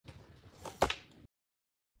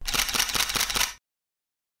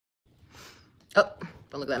Oh,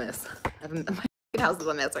 don't look at that mess. My house is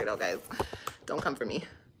a mess right now, guys. Don't come for me.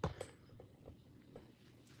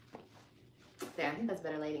 There, I think that's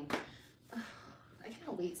better lighting. I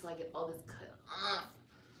can't wait till I get all this cut off.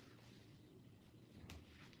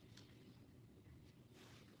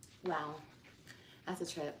 Wow, that's a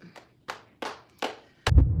trip.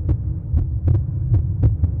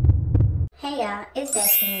 Hey y'all, it's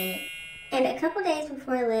Destiny. And a couple days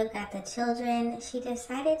before Liv got the children, she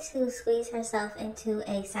decided to squeeze herself into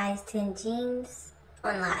a size 10 jeans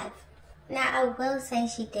on live. Now I will say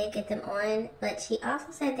she did get them on, but she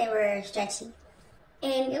also said they were stretchy.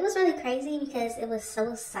 And it was really crazy because it was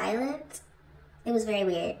so silent. It was very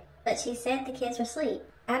weird. But she said the kids were asleep.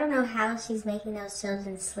 I don't know how she's making those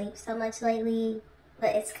children sleep so much lately,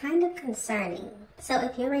 but it's kind of concerning. So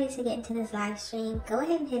if you're ready to get into this live stream, go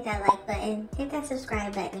ahead and hit that like button, hit that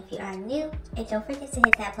subscribe button if you are new, and don't forget to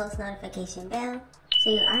hit that post notification bell so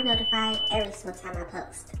you are notified every single time I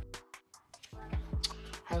post.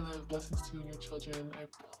 Hi Liv, blessings to you and your children.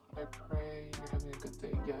 I pray you're having a good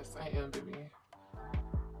day. Yes, I am, baby.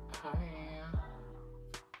 Hi.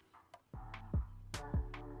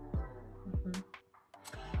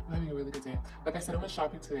 I'm having a really good day. Like I said, I went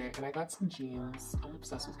shopping today and I got some jeans. I'm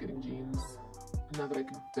obsessed with getting jeans now that I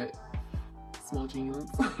can fit small jeans.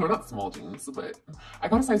 Or not small jeans, but I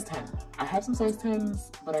got a size 10. I have some size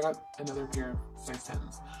 10s, but I got another pair of size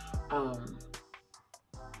 10s. I want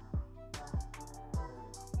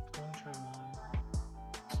to try them on.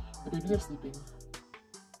 The babies are sleeping.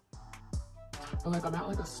 But like I'm at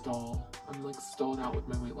like a stall. I'm like stalled out with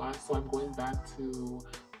my weight loss, so I'm going back to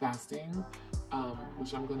fasting,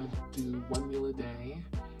 which I'm gonna do 1 meal a day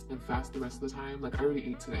and fast the rest of the time. Like I already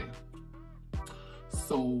ate today,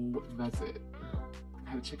 so that's it. I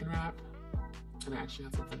had a chicken wrap, and I actually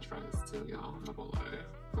had some French fries too, y'all. I'm not gonna lie.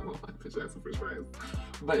 I'm not gonna lie, because I had some French fries,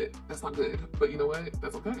 but that's not good. But you know what?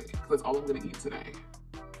 That's okay, because that's all I'm gonna eat today.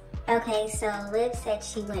 Okay, so Liv said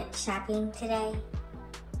she went shopping today.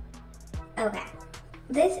 Okay,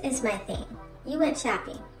 this is my thing. You went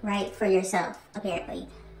shopping, right, for yourself, apparently.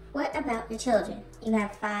 What about your children? You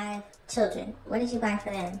have 5 children. What did you buy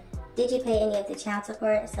for them? Did you pay any of the child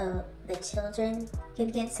support so the children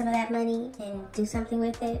could get some of that money and do something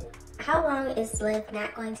with it? How long is Liv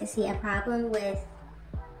not going to see a problem with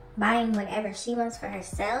buying whatever she wants for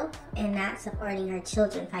herself and not supporting her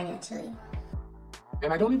children financially?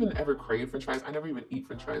 And I don't even ever crave French fries. I never even eat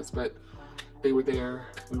French fries, but they were there.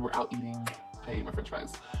 We were out eating. I ate my French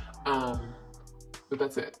fries. But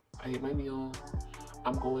that's it. I ate my meal.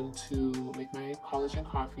 I'm going to make my collagen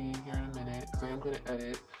coffee here in a minute because I am going to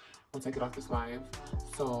edit once I get off this live.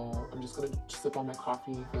 So I'm just going to sip on my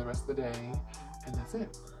coffee for the rest of the day, and that's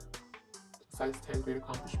it. Size 10, great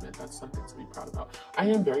accomplishment. That's something to be proud about. I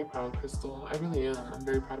am very proud, Crystal. I really am. I'm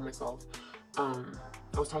very proud of myself. I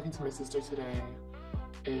was talking to my sister today,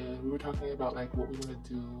 and we were talking about like what we want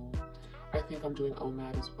to do. I think I'm doing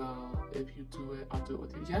OMAD as well. If you do it, I'll do it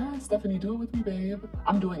with you. Yeah, Stephanie, do it with me, babe.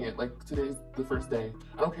 I'm doing it. Like, today's the first day.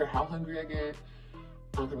 I don't care how hungry I get.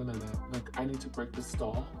 I don't care about none of that. Like, I need to break this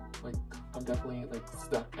stall. Like, I'm definitely, like,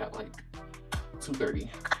 stuck at, like, 2:30.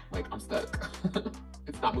 Like, I'm stuck.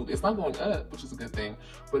 It's not moving. It's not going up, which is a good thing,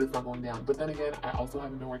 but it's not going down. But then again, I also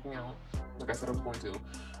haven't been working out like I said I was going to.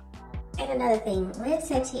 And another thing, Liv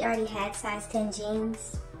said she already had size 10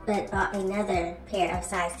 jeans, but bought another pair of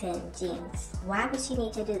size 10 jeans. Why would she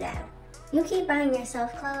need to do that? You keep buying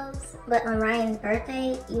yourself clothes, but on Ryan's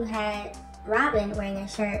birthday, you had Robin wearing a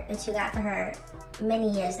shirt that you got for her many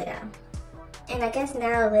years ago. And I guess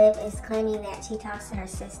now Liv is claiming that she talks to her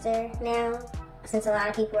sister now, since a lot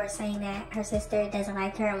of people are saying that her sister doesn't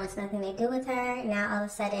like her and wants nothing to do with her. Now all of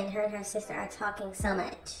a sudden, her and her sister are talking so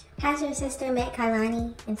much. Has your sister met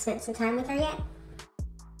Kailani and spent some time with her yet?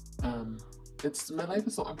 My life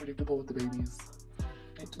is so unpredictable with the babies.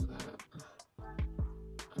 I do that.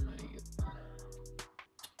 I might.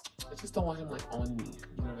 I just don't want him like on me.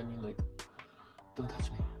 You know what I mean? Like, don't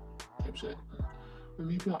touch me type shit. But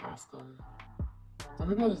maybe I'll ask him. Or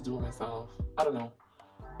maybe I'll just do it myself. I don't know.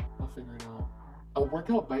 I'll figure it out. A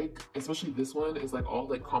workout bike, especially this one, is like all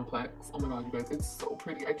like complex. Oh my god, you guys, it's so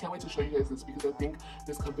pretty. I can't wait to show you guys this because I think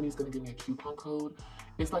this company is gonna give me a coupon code.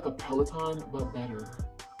 It's like a Peloton, but better.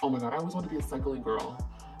 Oh my god, I always want to be a cycling girl.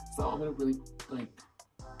 So I'm gonna really like,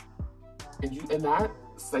 and that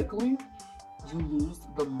cycling, you lose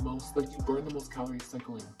the most, like you burn the most calories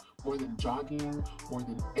cycling. More than jogging, more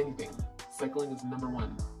than anything. Cycling is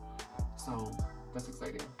 #1. So that's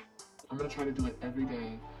exciting. I'm gonna try to do it every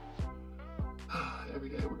day. Every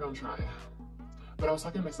day, we're gonna try. But I was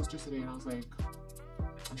talking to my sister today and I was like,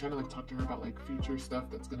 I'm trying to like talk to her about like future stuff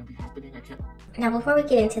that's gonna be happening. I can't. Now, before we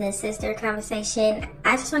get into the sister conversation,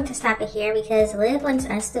 I just want to stop it here because Liv wants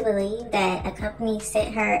us to believe that a company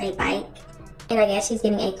sent her a bike, and I guess she's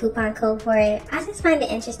getting a coupon code for it. I just find it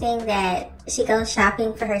interesting that she goes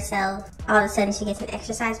shopping for herself. All of a sudden, she gets an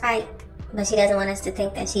exercise bike, but she doesn't want us to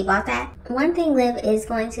think that she bought that. One thing Liv is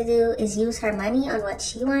going to do is use her money on what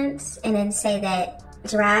she wants and then say that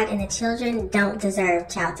Gerard and the children don't deserve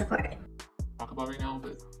child support. Talk about right now,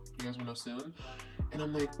 but you guys will know soon. And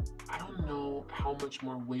I'm like, I don't know how much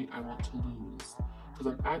more weight I want to lose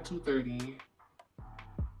because I'm at 230.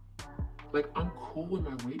 Like, I'm cool with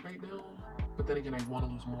my weight right now, but then again, I want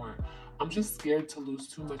to lose more. I'm just scared to lose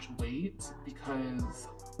too much weight because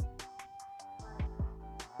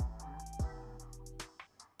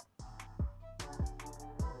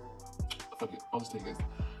fuck it, I'll just take it.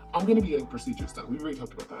 I'm gonna be getting procedures done. We already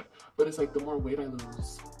talked about that, but it's like the more weight I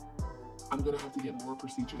lose, I'm gonna have to get more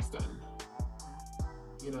procedures done,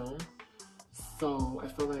 you know? So I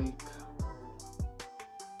feel like,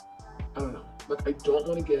 I don't know. Like, I don't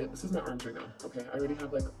want to get, this is my arms right now, okay? I already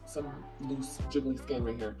have like some loose jiggly skin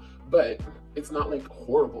right here, but it's not like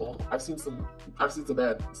horrible. I've seen some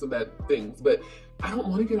bad things, but I don't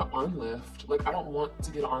want to get an arm lift. Like, I don't want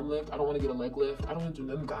to get an arm lift. I don't want to get a leg lift. I don't want to do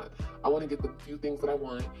none of that. I want to get the few things that I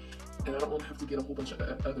want, and I don't want to have to get a whole bunch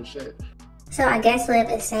of other shit. So I guess Liv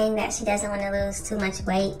is saying that she doesn't want to lose too much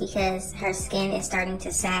weight because her skin is starting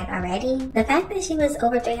to sag already. The fact that she was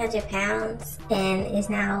over 300 pounds and is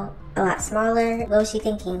now a lot smaller, what was she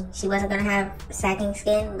thinking? She wasn't going to have sagging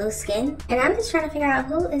skin, loose skin? And I'm just trying to figure out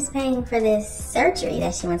who is paying for this surgery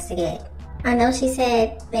that she wants to get. I know she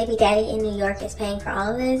said baby daddy in New York is paying for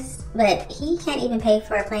all of this, but he can't even pay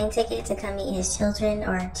for a plane ticket to come meet his children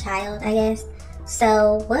or child, I guess.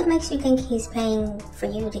 So what makes you think he's paying for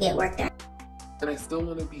you to get work done? And I still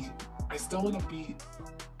want to be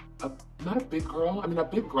not a big girl. I mean, a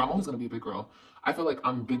big girl. I'm always going to be a big girl. I feel like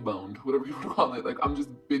I'm big boned, whatever you want to call it. Like, I'm just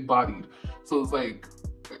big bodied. So it's like,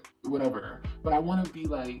 whatever. But I want to be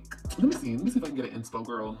like, let me see if I can get an inspo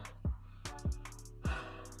girl.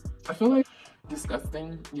 I feel like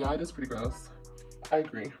disgusting. Yeah, it is pretty gross. I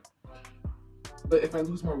agree. But if I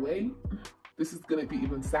lose more weight, this is going to be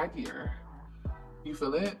even saggier. You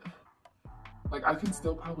feel it? Like, I can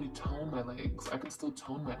still probably tone my legs. I can still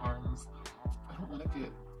tone my arms. I don't want to get,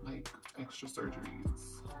 like, extra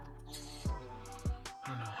surgeries. I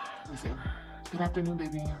don't know. Let me see. Good afternoon,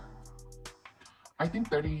 baby. I think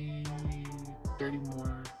 30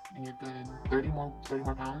 more and you're good. 30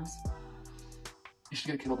 more pounds. You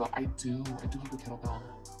should get a kettlebell. I do have a kettlebell.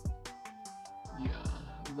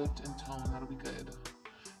 Yeah, lift and tone, that'll be good.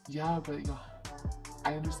 Yeah, but yeah,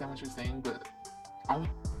 I understand what you're saying, but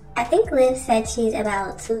I think Liv said she's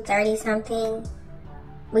about 230 something.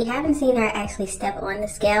 We haven't seen her actually step on the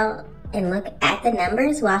scale and look at the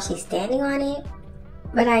numbers while she's standing on it.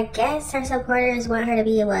 But I guess her supporters want her to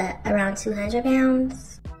be, what, around 200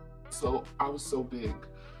 pounds? So I was so big.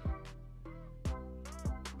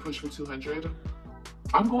 Push for 200.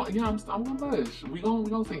 I'm going to push. We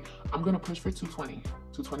gonna see. I'm gonna push for 220.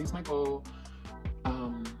 220 is my goal.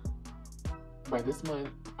 By this month,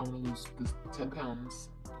 I want to lose this 10 pounds.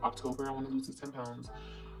 October, I want to lose this 10 pounds.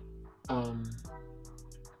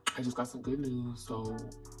 I just got some good news, so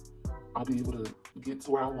I'll be able to get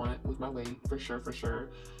to where I want with my weight, for sure.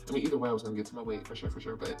 I mean, either way, I was gonna get to my weight, for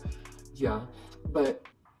sure, but yeah. But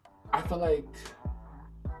I feel like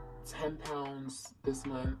 10 pounds this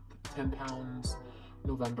month, 10 pounds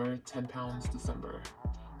November, 10 pounds December.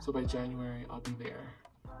 So by January, I'll be there.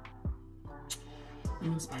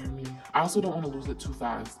 You inspire me. I also don't want to lose it too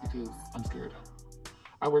fast because I'm scared.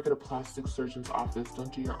 I work at a plastic surgeon's office.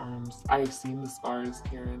 Don't do your arms. I have seen the scars,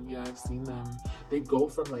 Karen. Yeah, I've seen them. They go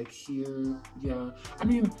from like here. Yeah. I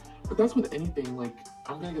mean, but that's with anything. Like,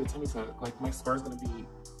 I'm gonna get a tummy tuck. Like, my scar's gonna be,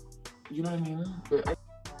 you know what I mean? But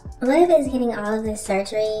Liv is getting all of this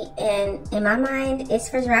surgery, and in my mind, it's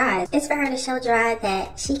for Gerard. It's for her to show Gerard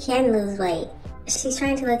that she can lose weight. She's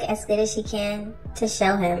trying to look as good as she can to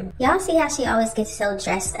show him. Y'all see how she always gets so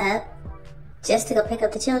dressed up just to go pick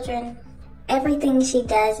up the children? Everything she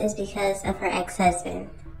does is because of her ex-husband.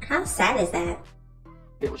 How sad is that? I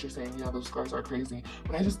get what you're saying. Yeah, those scars are crazy.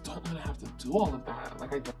 But I just don't want to have to do all of that.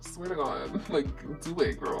 Like, I swear to God. Like, do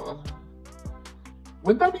it, girl.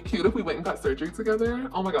 Wouldn't that be cute if we went and got surgery together?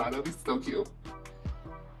 Oh my God, that'd be so cute.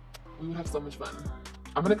 We would have so much fun.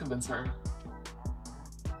 I'm gonna convince her.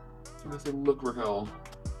 I'm gonna say, look, Raquel,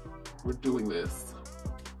 we're doing this.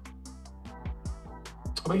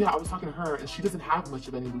 But yeah, I was talking to her, and she doesn't have much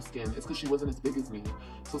of any loose skin. It's because she wasn't as big as me.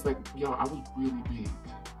 So it's like, yo, I was really big.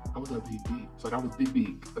 I was a big. So like, I was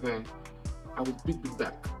big, okay? I was big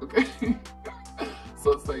back, okay?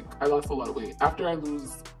 So it's like, I lost a lot of weight. After I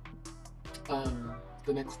lose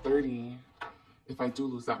the next 30, if I do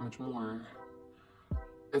lose that much more,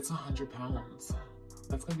 it's 100 pounds.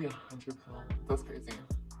 That's gonna be 100 pounds. That's crazy.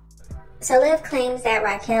 So Liv claims that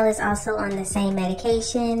Raquel is also on the same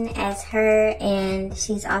medication as her and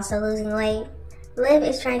she's also losing weight. Liv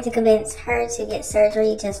is trying to convince her to get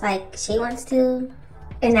surgery just like she wants to.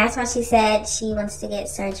 And that's why she said she wants to get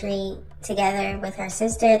surgery together with her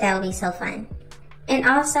sister. That would be so fun. And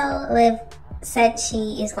also, Liv said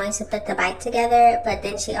she is going to put the bike together, but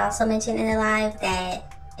then she also mentioned in the live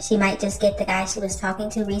that she might just get the guy she was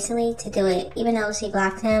talking to recently to do it. Even though she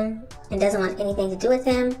blocked him and doesn't want anything to do with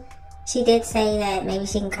him, she did say that maybe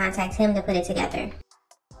she can contact him to put it together.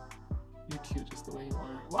 You're cute just the way you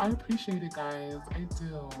are. Well, I appreciate it, guys. I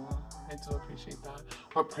do. I do appreciate that.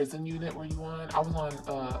 What prison unit were you on? I was on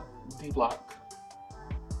D block.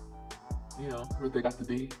 You know, where they got the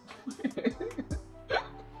D.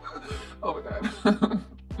 Oh my god.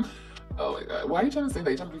 Oh my god. Why are you trying to say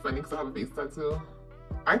that? You trying to be funny because I have a face tattoo?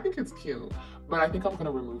 I think it's cute, but I think I'm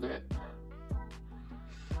gonna remove it.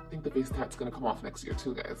 I think the face tat's gonna come off next year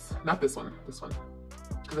too, guys. Not this one, this one.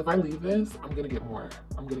 Because if I leave this, I'm gonna get more.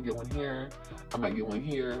 I'm gonna get one here. I might get one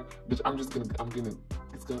here. But I'm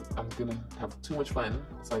gonna have too much fun.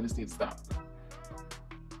 So I just need to stop.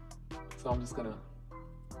 So I'm just gonna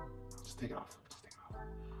take it off. Just take it off.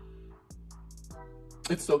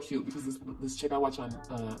 It's so cute because this chick I watch on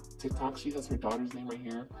TikTok, she has her daughter's name right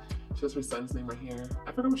here. She has her son's name right here.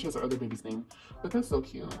 I forgot what she has her other baby's name, but that's so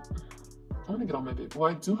cute. I want to get all my baby.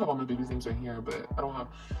 Well, I do have all my baby's names right here, but I don't have.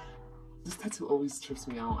 This tattoo always trips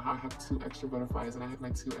me out. I have 2 extra butterflies and I have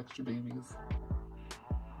my 2 extra babies.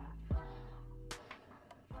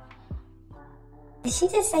 Did she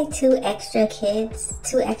just say 2 extra kids,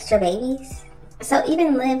 2 extra babies? So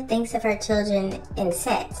even Liv thinks of her children in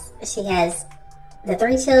sets. She has the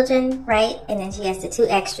 3 children, right? And then she has the 2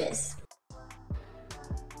 extras.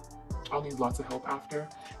 I'll need lots of help after.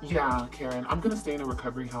 Yeah, Karen, I'm gonna stay in a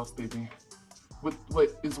recovery house, baby. What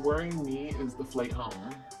is worrying me is the flight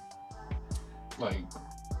home. Like,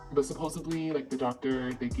 but supposedly, like the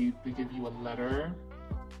doctor, they give you a letter,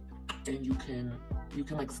 and you can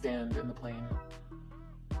like stand in the plane.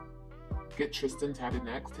 Get Tristan tatted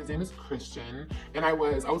next. His name is Christian, and I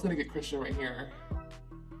was gonna get Christian right here,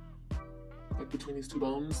 like between these 2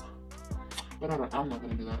 bones, but I'm not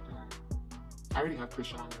gonna do that. I already have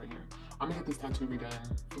Christian on right here. I'm gonna get this tattoo redone.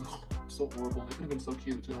 Ugh, so horrible. It could have been so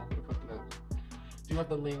cute too. But I fucked it up. Do you have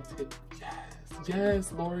the link to get?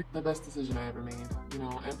 Yes, Lori. The best decision I ever made. You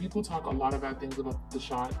know, and people talk a lot of bad things about the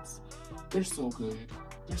shots. They're so good.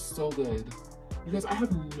 They're so good. You guys, I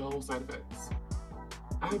have no side effects.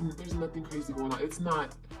 There's nothing crazy going on. It's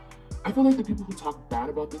not. I feel like the people who talk bad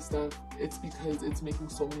about this stuff, it's because it's making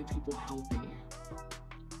so many people healthy.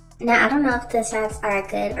 Now, I don't know if the shots are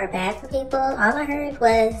good or bad for people. All I heard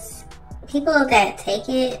was people that take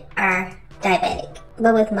it are diabetic.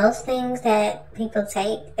 But with most things that people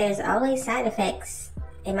take, there's always side effects.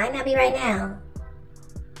 It might not be right now,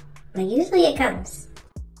 but usually it comes.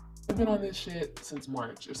 I've been on this shit since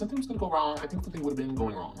March. If something was gonna go wrong, I think something would have been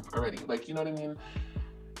going wrong already. Like, you know what I mean?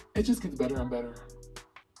 It just gets better and better.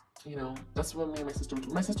 You know, that's what me and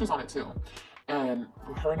my sister's on it too. And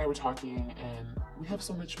her and I were talking, and we have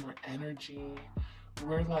so much more energy.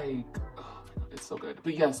 We're like, oh my God, it's so good.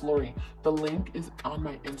 But yes, Lori, the link is on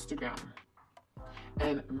my Instagram.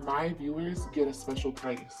 And my viewers get a special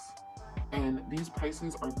price. And these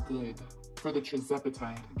prices are good for the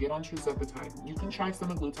trizepatide. Get on trizepatide. You can try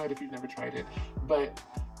semaglutide if you've never tried it, but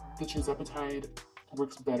the trizepatide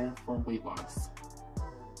works better for weight loss.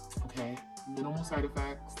 Okay, minimal side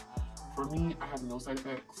effects. For me, I have no side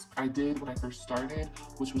effects. I did when I first started,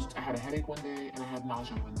 which was I had a headache one day and I had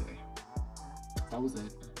nausea one day. That was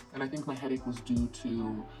it. And I think my headache was due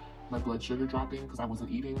to my blood sugar dropping because I wasn't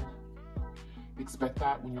eating. Expect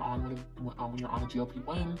that when you're on a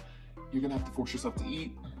GLP-1, you're gonna have to force yourself to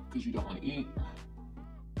eat because you don't want to eat.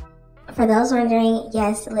 For those wondering,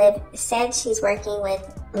 yes, Liv said she's working with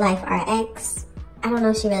LifeRx. I don't know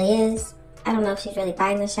if she really is. I don't know if she's really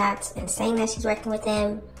buying the shots and saying that she's working with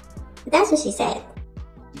them. But that's what she said.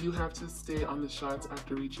 Do you have to stay on the shots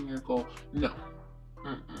after reaching your goal? No.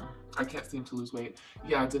 I can't seem to lose weight.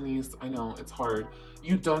 Yeah, Denise, I know, it's hard.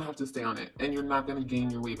 You don't have to stay on it, and you're not going to gain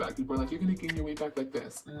your weight back. People are like, you're going to gain your weight back like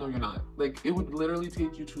this. No, you're not. Like, it would literally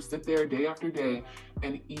take you to sit there day after day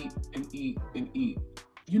and eat and eat and eat.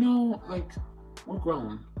 You know, like, we're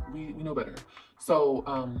grown. We know better. So,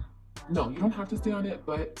 no, you don't have to stay on it,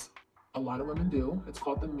 but a lot of women do. It's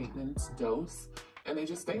called the maintenance dose, and they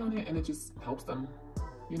just stay on it, and it just helps them,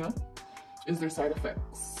 you know? Is there side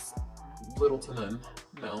effects? Little to none.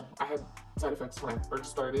 No. I had side effects when I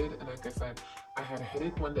first started, and like I said, I had a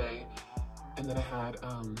headache one day, and then I had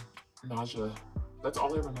nausea. That's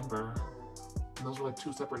all I remember. And those were like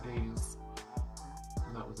 2 separate days,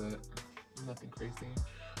 and that was it. Nothing crazy.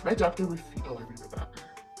 My doctor refused. Oh, I already read that.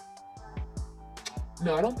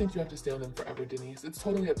 No, I don't think you have to stay on them forever, Denise. It's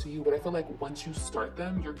totally up to you, but I feel like once you start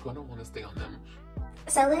them, you're gonna want to stay on them.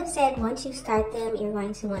 So Liv said once you start them, you're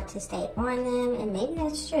going to want to stay on them, and maybe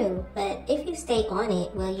that's true. But if you stay on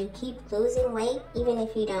it, will you keep losing weight even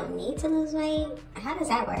if you don't need to lose weight? How does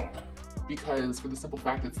that work? Because for the simple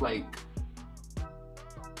fact, it's like,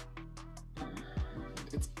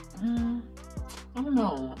 I don't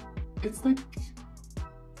know. It's like,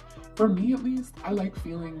 for me at least, I like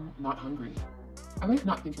feeling not hungry. I like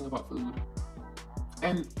not thinking about food.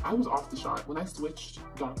 And I was off the shot. When I switched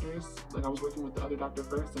doctors, like I was working with the other doctor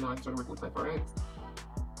first, and now I started working with DestinyReacts,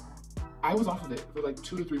 I was off of it for like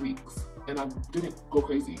 2 to 3 weeks. And I didn't go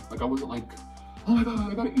crazy. Like I wasn't like, oh my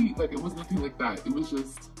God, I gotta eat. Like it was nothing like that. It was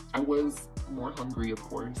just, I was more hungry, of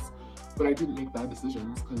course. But I didn't make bad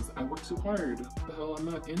decisions because I worked too hard. What the hell, I'm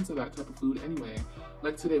not into that type of food anyway.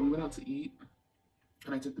 Like today, we went out to eat,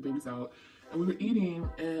 and I took the babies out, and we were eating,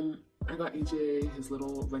 and I got AJ his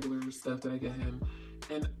little regular stuff that I get him,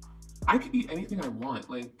 and I could eat anything I want.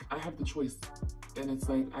 Like, I have the choice, and it's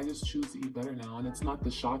like, I just choose to eat better now, and it's not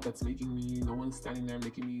the shot that's making me, no one's standing there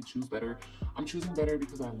making me choose better. I'm choosing better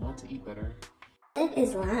because I want to eat better. Liv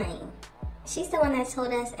is lying. She's the one that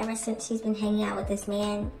told us ever since she's been hanging out with this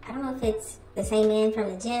man. I don't know if it's the same man from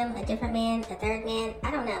the gym, a different man, a third man, I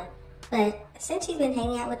don't know. But since she's been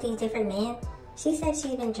hanging out with these different men, she said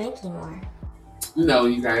she's been drinking more. No,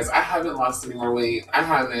 you guys, I haven't lost any more weight. I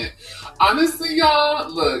haven't. Honestly,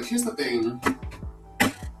 y'all, look, here's the thing.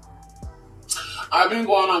 I've been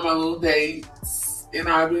going on my little dates, and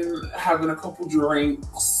I've been having a couple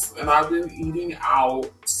drinks, and I've been eating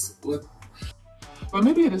out with... But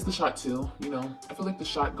maybe it is the shot too, you know? I feel like the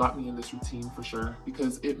shot got me in this routine for sure,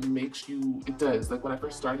 because it makes you, it does. Like when I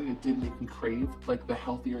first started, it did make me crave like the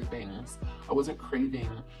healthier things. I wasn't craving,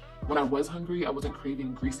 when I was hungry, I wasn't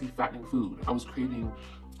craving greasy, fattening food. I was craving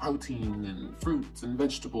protein and fruits and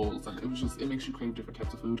vegetables, and it was just, it makes you crave different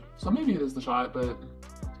types of food. So maybe it is the shot, but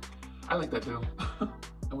I like that too. And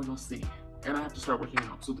we're gonna see. And I have to start working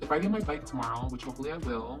out. So if I get my bike tomorrow, which hopefully I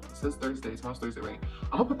will, it says Thursday, tomorrow's Thursday, right?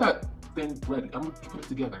 I'm gonna put that thing ready. I'm gonna put it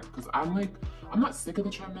together because I'm like, I'm not sick of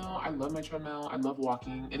the treadmill. I love my treadmill. I love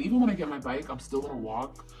walking. And even when I get my bike, I'm still gonna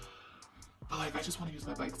walk. But like, I just wanna use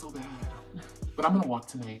my bike so bad. But I'm gonna walk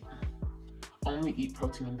tonight. Only eat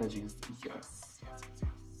protein and veggies. Yes, yes,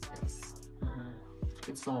 yes, yes, yes.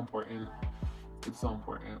 It's so important. It's so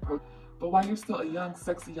important. But while you're still a young,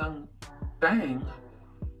 sexy, young thing,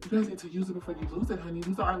 you guys need to use it before you lose it, honey.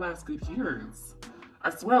 These are our last good years. I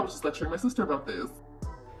swear I was just lecturing my sister about this.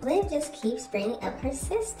 Liv just keeps bringing up her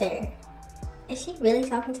sister. Is she really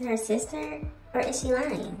talking to her sister, or is she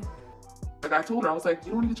lying? Like I told her, I was like,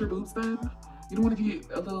 you don't want to get your boobs done? You don't want to get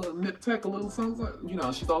a little nip tuck, a little something? You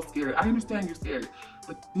know, she's all scared. I understand you're scared,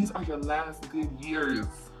 but these are your last good years,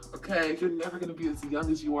 okay? You're never going to be as young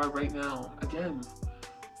as you are right now, again.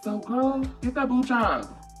 So girl, get that boob job.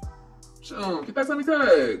 Get that tummy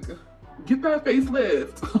tuck. Get that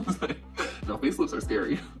facelift. No, facelifts are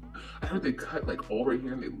scary. I heard they cut like all right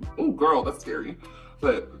here and they, oh girl, that's scary.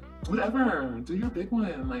 But whatever, do your big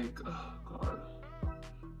one. Like, oh God.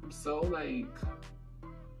 I'm so like,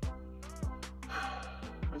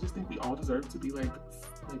 I just think we all deserve to be like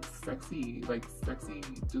sexy,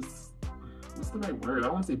 just, what's the right word? I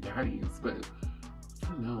don't want to say baddies, but I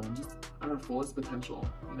don't know, just our fullest potential,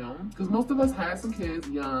 you know? Because most of us had some kids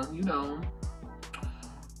young, you know.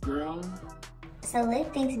 Girl. So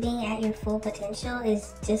Liv thinks being at your full potential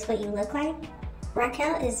is just what you look like?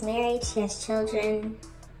 Raquel is married, she has children,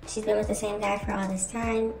 she's been with the same guy for all this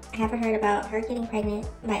time. I haven't heard about her getting pregnant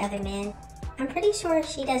by other men. I'm pretty sure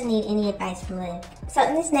she doesn't need any advice from Liv. So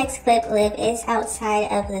in this next clip, Liv is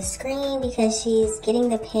outside of the screen because she's getting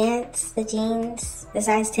the pants, the jeans, the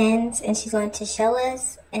size 10s, and she's going to show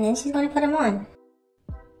us, and then she's going to put them on.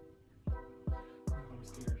 I'm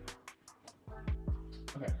scared.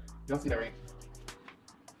 Okay, y'all see that, right?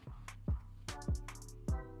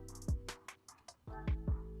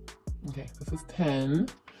 Okay, this is 10.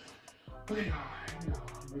 Okay, y'all,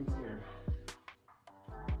 I'm really scared.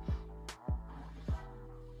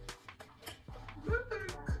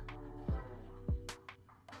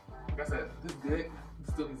 Like I said, this good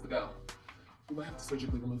still needs to go. We might have to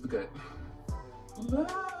surgically remove the gut. Look!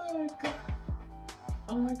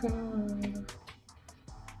 Oh my God.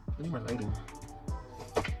 I need more lighting.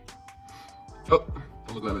 Oh,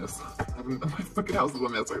 don't look like this. My fucking house is a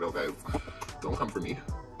mess right now, guys. Don't come for me.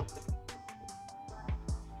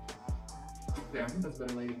 Yeah, I think that's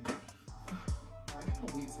better lighting. I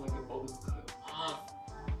can't wait till I get all this cut off.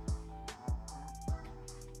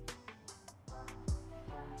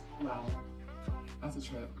 Wow. That's a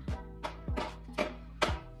trip. That's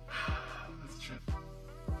a trip.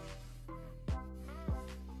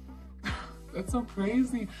 That's so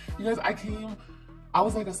crazy. You guys, I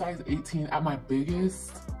was like a size 18 at my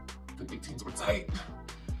biggest. The 18s were tight.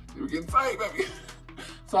 They were getting tight, baby.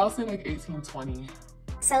 So I'll say like 18, 20.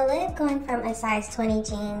 So Liv going from a size 20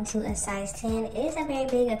 jean to a size 10 is a very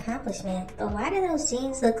big accomplishment, but why do those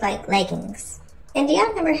jeans look like leggings? And do y'all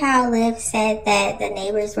remember how Liv said that the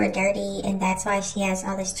neighbors were dirty and that's why she has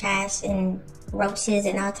all this trash and roaches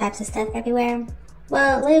and all types of stuff everywhere?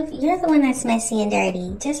 Well, Liv, you're the one that's messy and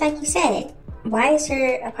dirty, just like you said. Why is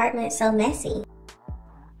your apartment so messy?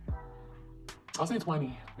 I'll say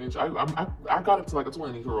 20, bitch. I got up to like a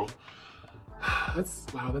 20, girl.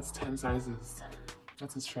 Wow, that's 10 sizes.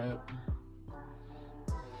 That's his trip.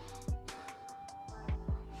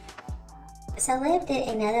 So Liv did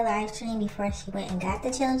another live stream before she went and got the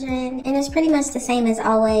children, and it's pretty much the same as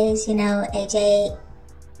always, you know, AJ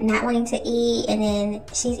not wanting to eat, and then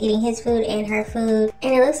she's eating his food and her food,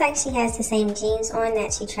 and it looks like she has the same jeans on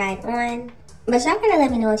that she tried on. But y'all gotta let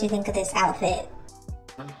me know what you think of this outfit.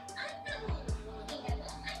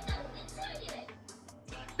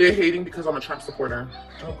 They're hating because I'm a Trump supporter.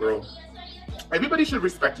 Oh, girl. Everybody should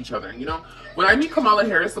respect each other, you know? When I meet Kamala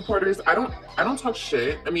Harris supporters, I don't talk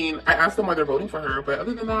shit. I mean, I ask them why they're voting for her, but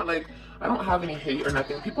other than that, like, I don't have any hate or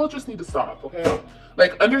nothing. People just need to stop, okay?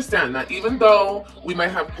 Like, understand that even though we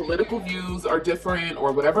might have political views are different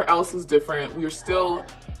or whatever else is different, we are still,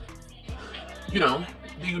 you know,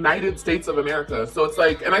 the United States of America. So it's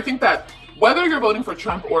like, and I think that whether you're voting for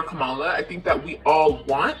Trump or Kamala, I think that we all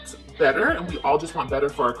want better and we all just want better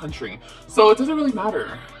for our country. So it doesn't really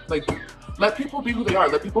matter. Like, let people be who they are.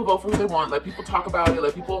 Let people vote for who they want. Let people talk about it.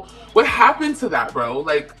 Let people... What happened to that, bro?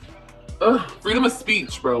 Like, freedom of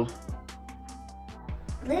speech, bro.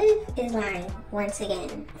 Liv is lying once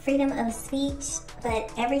again. Freedom of speech,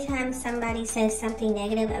 but every time somebody says something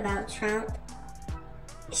negative about Trump,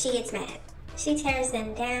 she gets mad. She tears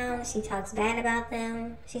them down. She talks bad about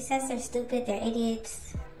them. She says they're stupid, they're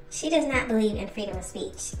idiots. She does not believe in freedom of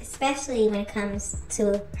speech, especially when it comes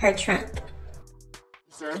to her Trump.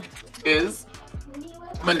 Is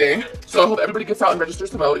Monday, so I hope everybody gets out and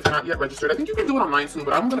registers to vote if you're not yet registered. I think you can do it online too,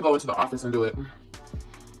 but I'm gonna go into the office and do it.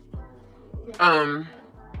 Let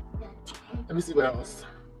me see what else.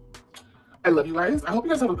 I love you guys. I hope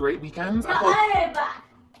you guys have a great weekend.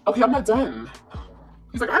 Okay, I'm not done.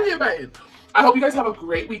 He's like, I ain't bad. I hope you guys have a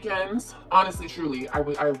great weekend. Honestly, truly, I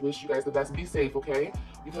wish you guys the best. Be safe, okay?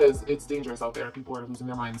 Because it's dangerous out there. People are losing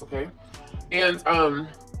their minds, okay? And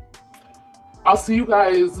I'll see you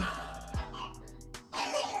guys.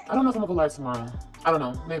 I don't know if I'm gonna go live tomorrow. I don't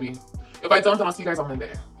know, maybe. If I don't, then I'll see you guys on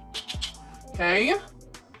Monday. Okay?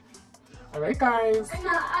 Alright, guys.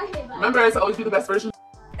 Remember to always be the best version.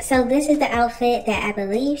 So this is the outfit that I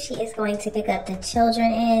believe she is going to pick up the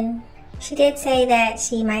children in. She did say that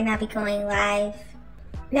she might not be going live.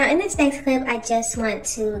 Now in this next clip, I just want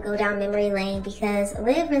to go down memory lane because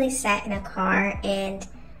Liv really sat in a car and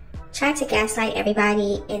tried to gaslight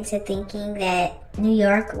everybody into thinking that New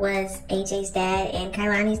York was AJ's dad and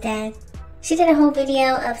Kailani's dad. She did a whole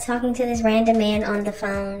video of talking to this random man on the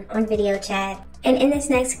phone, on video chat. And in this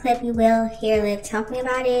next clip, you will hear Liv talking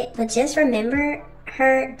about it. But just remember,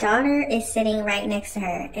 her daughter is sitting right next to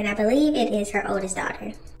her. And I believe it is her oldest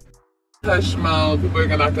daughter. Hush mode. People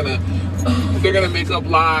are not gonna, they're gonna make up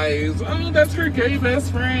lies. Oh, that's her gay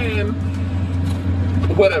best friend.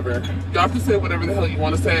 Whatever. Y'all can say whatever the hell you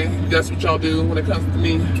want to say. That's what y'all do when it comes to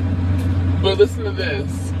me. But listen to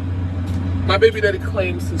this. My baby daddy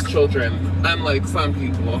claims his children, unlike some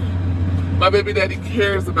people. My baby daddy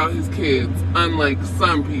cares about his kids, unlike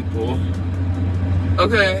some people.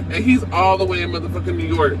 Okay? And he's all the way in motherfucking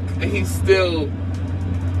New York. And he's still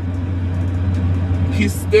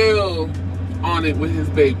on it with his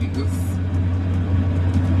babies.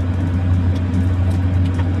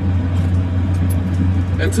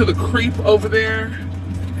 And to the creep over there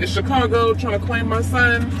in Chicago trying to claim my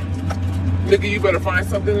son, nigga, you better find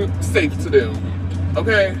something safe to do.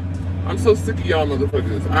 Okay? I'm so sick of y'all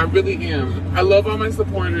motherfuckers. I really am. I love all my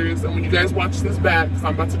supporters, and when you guys watch this back, because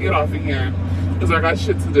I'm about to get off of here, because I got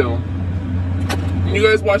shit to do. When you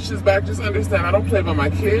guys watch this back, just understand I don't play by my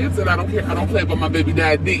kids, and I don't play by my baby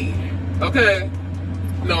daddy. Okay?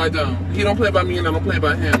 No, I don't. He don't play by me, and I don't play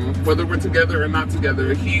by him. Whether we're together or not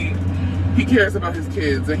together, he he cares about his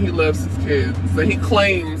kids and he loves his kids and he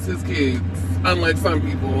claims his kids, unlike some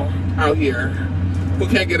people out here who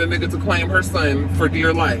can't get a nigga to claim her son for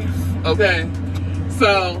dear life, okay?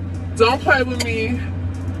 So, don't play with me.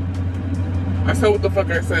 I said what the fuck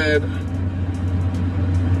I said.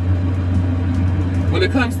 When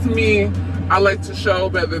it comes to me, I like to show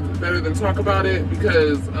better than talk about it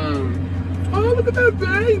because, oh, look at that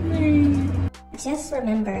baby. Just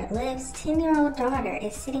remember, Liv's 10-year-old daughter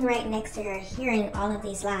is sitting right next to her hearing all of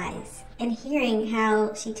these lies and hearing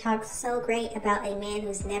how she talks so great about a man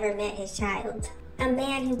who's never met his child. A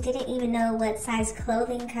man who didn't even know what size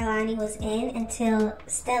clothing Kalani was in until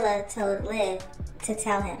Stella told Liv to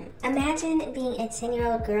tell him. Imagine being a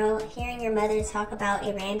 10-year-old girl hearing your mother talk about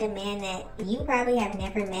a random man that you probably have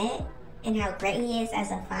never met and how great he is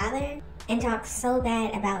as a father, and talk so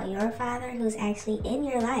bad about your father who's actually in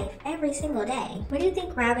your life every single day. What do you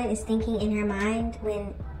think Robin is thinking in her mind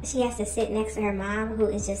when she has to sit next to her mom who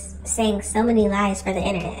is just saying so many lies for the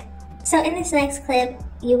internet? So in this next clip,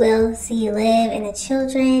 you will see Liv and the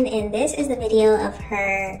children, and this is the video of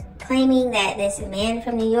her claiming that this man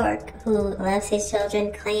from New York who loves his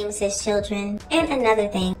children claims his children. And another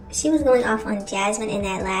thing, she was going off on Jasmine in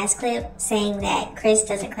that last clip saying that Chris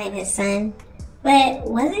doesn't claim his son. But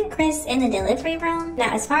wasn't Chris in the delivery room?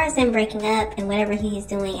 Now, as far as them breaking up and whatever he's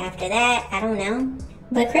doing after that, I don't know.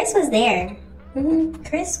 But Chris was there.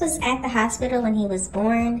 Chris was at the hospital when he was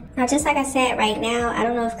born. Now, just like I said, right now, I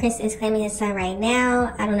don't know if Chris is claiming his son right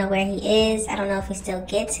now. I don't know where he is. I don't know if he still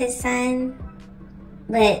gets his son.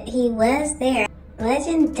 But he was there.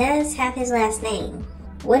 Legend does have his last name.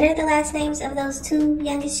 What are the last names of those two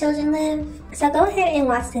youngest children, Liv? So go ahead and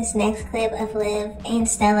watch this next clip of Liv and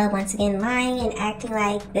Stella once again lying and acting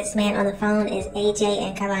like this man on the phone is AJ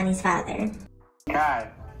and Kalani's father. God.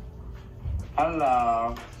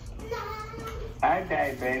 Hello. Hi,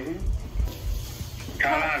 Day, baby.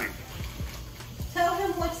 Kalani. Tell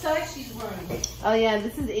him what size she's wearing. Oh yeah,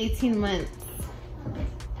 this is 18 months.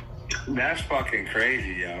 That's fucking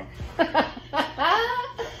crazy, yo.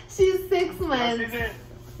 She's 6 months.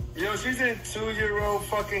 She's in 2-year-old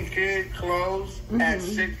fucking kid clothes at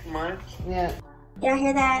 6 months. Yeah. Y'all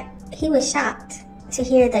hear that? He was shocked to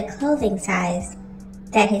hear the clothing size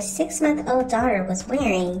that his 6-month-old daughter was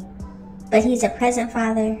wearing. But he's a present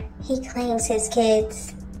father. He claims his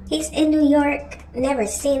kids. He's in New York, never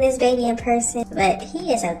seen this baby in person, but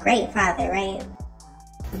he is a great father, right?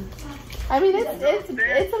 I mean,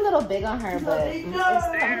 it's a little big on her, but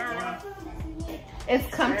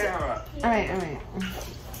it's comfortable. All right.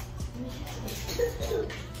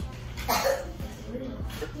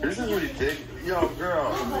 This is ridiculous. Yo,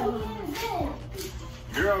 girl.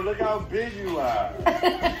 Girl, look how big you are.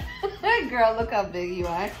 Girl, look how big you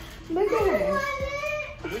are. Look at her.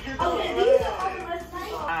 Look at those.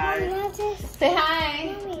 Hi. Say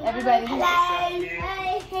hi, everybody.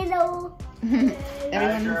 Hi. Hello.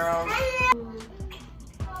 Hi, girl.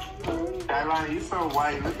 Kalani, you so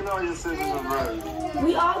white. Look at all your sisters and brothers.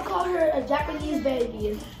 We all call her a Japanese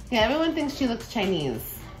baby. Yeah, everyone thinks she looks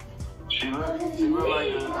Chinese. She look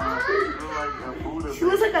like a Buddha. She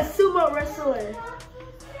looks like a sumo wrestler.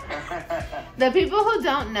 The people who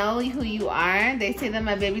don't know who you are, they say that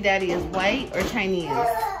my baby daddy is white or Chinese.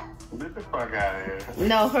 Get the fuck out of here.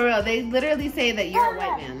 No, for real. They literally say that you're a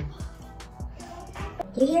white man.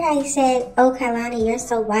 You hear how he said, "Oh, Kalani, you're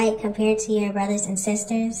so white compared to your brothers and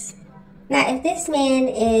sisters"? Now, if this man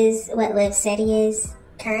is what Liv said he is,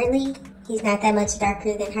 currently, he's not that much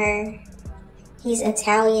darker than her. He's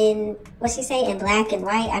Italian, what'd she say, in black and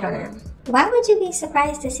white? I don't know. Why would you be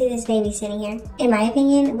surprised to see this baby sitting here? In my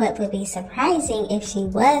opinion, what would be surprising if she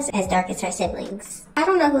was as dark as her siblings. I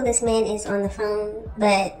don't know who this man is on the phone,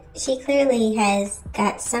 but she clearly has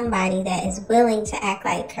got somebody that is willing to act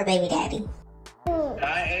like her baby daddy.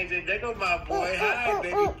 Hi, AJ. There go my boy. Hi,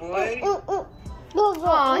 baby boy.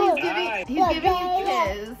 Oh, he's giving you a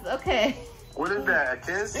kiss. Okay. What is that? A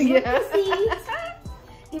kiss? Yeah.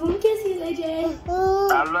 Give him kisses, AJ.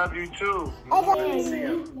 I love you too. Let me see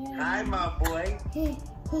him. Hi, my boy.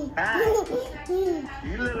 Hi.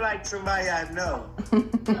 You look like somebody I know.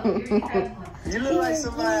 You look like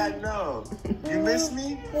somebody I know. You miss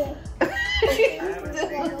me? I haven't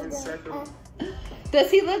seen you in such a... Does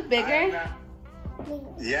he look bigger?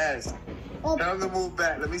 Yes. Tell him to move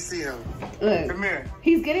back. Let me see him. Look. Come here.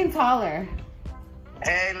 He's getting taller.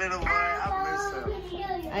 Hey, little boy. I miss him.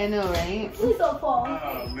 I know, right? Please don't fall.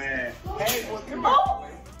 Oh, man. Hey, well, come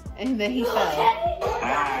here. And then he fell.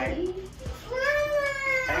 Hi.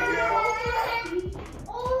 Hey, girl.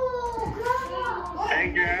 Hey,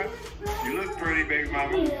 girl. You look pretty, baby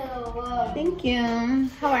mama. Thank you.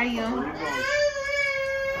 How are you? Where you going?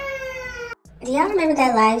 Do y'all remember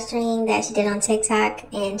that live stream that she did on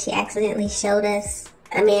TikTok and she accidentally showed us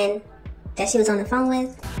a man that she was on the phone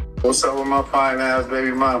with? What's up with my fine ass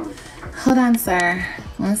baby mama? Hold on, sir.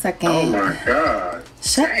 1 second. Oh my God.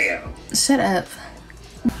 Shut up.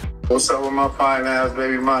 What's up with my fine ass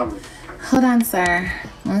baby mama? Hold on, sir.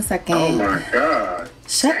 1 second. Oh my God.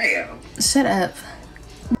 Shut up.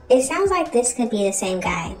 It sounds like this could be the same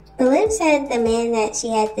guy. But Liv said the man that she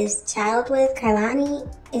had this child with, Kailani,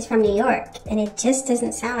 is from New York. And it just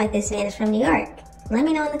doesn't sound like this man is from New York. Let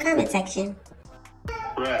me know in the comment section.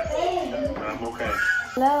 I'm okay.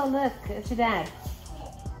 Hello, look, it's your dad.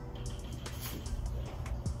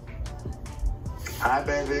 Hi,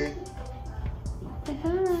 baby. Say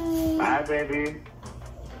hi. Hi, baby.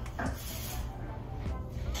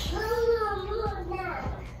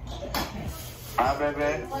 Hi,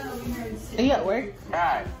 baby. Are you at work?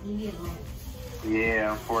 Hi.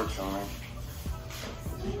 Yeah, unfortunately.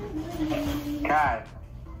 Kai.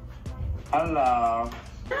 Hello.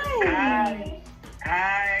 Hi.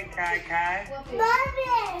 Hi, Kai.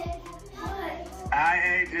 Hi,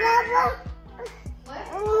 AJ.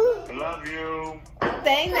 I love you.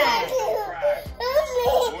 Saying that.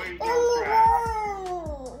 Boy, don't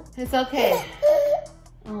cry. It's okay.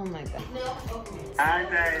 Oh my God. Hi,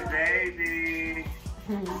 baby.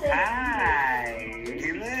 Hi.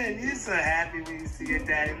 Look, you're so happy when you see your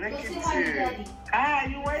daddy. Look at you. Hi,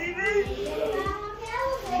 you waving?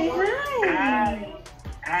 Say hi.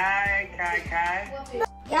 Hi. Hi, Kai.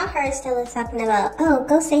 Y'all heard Stella talking about, oh,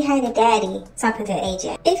 go say hi to daddy, talking to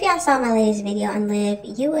AJ. If y'all saw my latest video on Liv,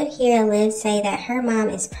 you would hear Liv say that her mom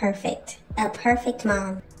is perfect. A perfect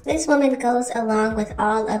mom. This woman goes along with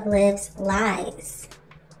all of Liv's lies.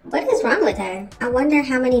 What is wrong with her? I wonder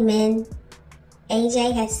how many men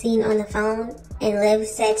AJ has seen on the phone and Liv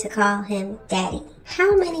said to call him daddy.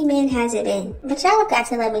 How many men has it been? But y'all got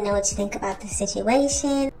to let me know what you think about this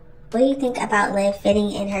situation. What do you think about Liv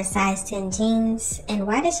fitting in her size 10 jeans? And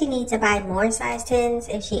why does she need to buy more size 10s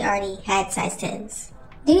if she already had size 10s?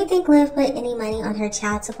 Do you think Liv put any money on her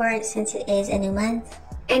child support since it is a new month?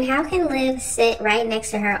 And how can Liv sit right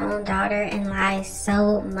next to her own daughter and lie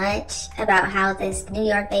so much about how this New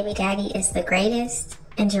York baby daddy is the greatest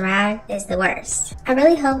and Gerard is the worst? I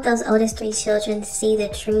really hope those oldest 3 children see the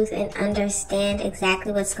truth and understand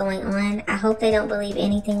exactly what's going on. I hope they don't believe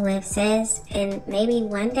anything Liv says, and maybe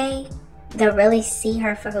one day they'll really see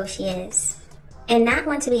her for who she is and not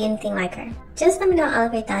want to be anything like her. Just let me know all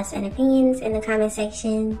of your thoughts and opinions in the comment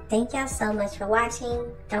section. Thank y'all so much for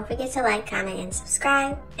watching. Don't forget to like, comment, and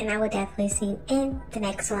subscribe, and I will definitely see you in the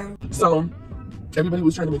next one. So everybody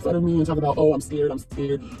was trying to make fun of me and talk about, oh, I'm scared,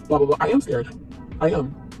 blah, blah, blah. I am scared. I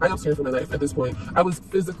am scared for my life at this point. I was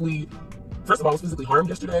physically, first of all, I was physically harmed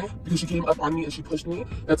yesterday because she came up on me and she pushed me.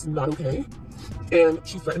 That's not okay. And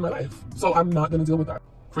she threatened my life. So I'm not gonna deal with that.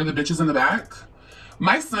 For the bitches in the back,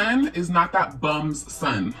 my son is not that bum's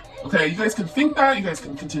son. Okay, you guys can think that, you guys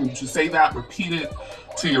can continue to say that, repeat it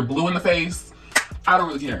till you're blue in the face. I don't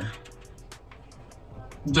really care.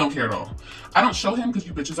 Don't care at all. I don't show him because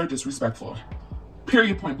you bitches are disrespectful.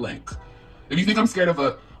 Period, point blank. If you think I'm scared of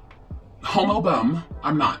a homo bum,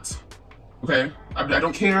 I'm not. Okay? I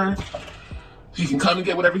don't care. He can come and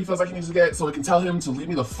get whatever he feels like he needs to get, so I can tell him to leave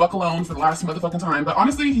me the fuck alone for the last motherfucking time. But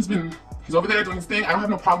honestly, he's over there doing his thing. I don't have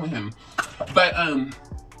no problem with him. But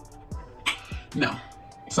no.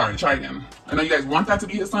 Sorry, try again. I know you guys want that to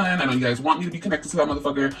be his son. I know you guys want me to be connected to that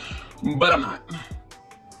motherfucker, but I'm not.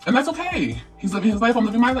 And that's okay. He's living his life, I'm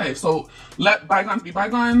living my life. So let bygones be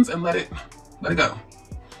bygones and let it go.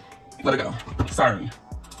 Let it go. Sorry.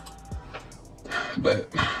 But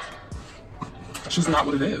it's just not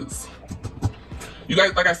what it is. You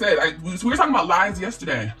guys, like I said, we were talking about lies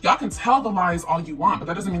yesterday. Y'all can tell the lies all you want, but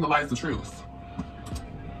that doesn't mean the lie is the truth.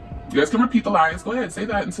 You guys can repeat the lies. Go ahead, say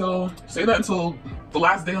that until the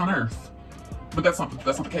last day on earth. But that's not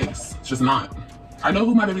the case. It's just not. I know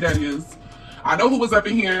who my baby daddy is. I know who was up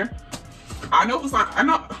in here. I know who's not. I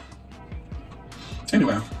know.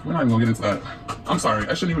 Anyway, we're not even gonna get into that. I'm sorry.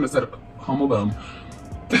 I shouldn't even have said homo bum.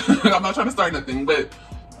 I'm not trying to start nothing, but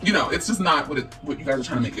you know, it's just not what you guys are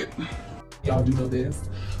trying to make it. Y'all do know this.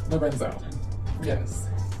 The man's out. Yes.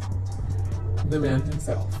 The man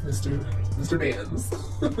himself, Mr. Vans.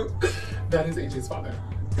 That is AJ's father.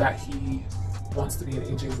 That he wants to be in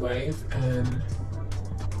AJ's life, and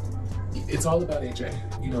it's all about AJ.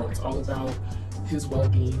 You know, it's all about his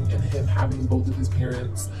well-being and him having both of his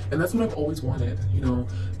parents, and that's what I've always wanted. You know,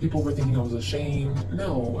 people were thinking I was ashamed.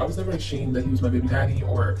 No, I was never ashamed that he was my baby daddy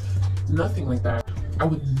or nothing like that. I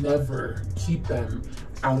would never keep them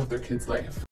out of their kid's life.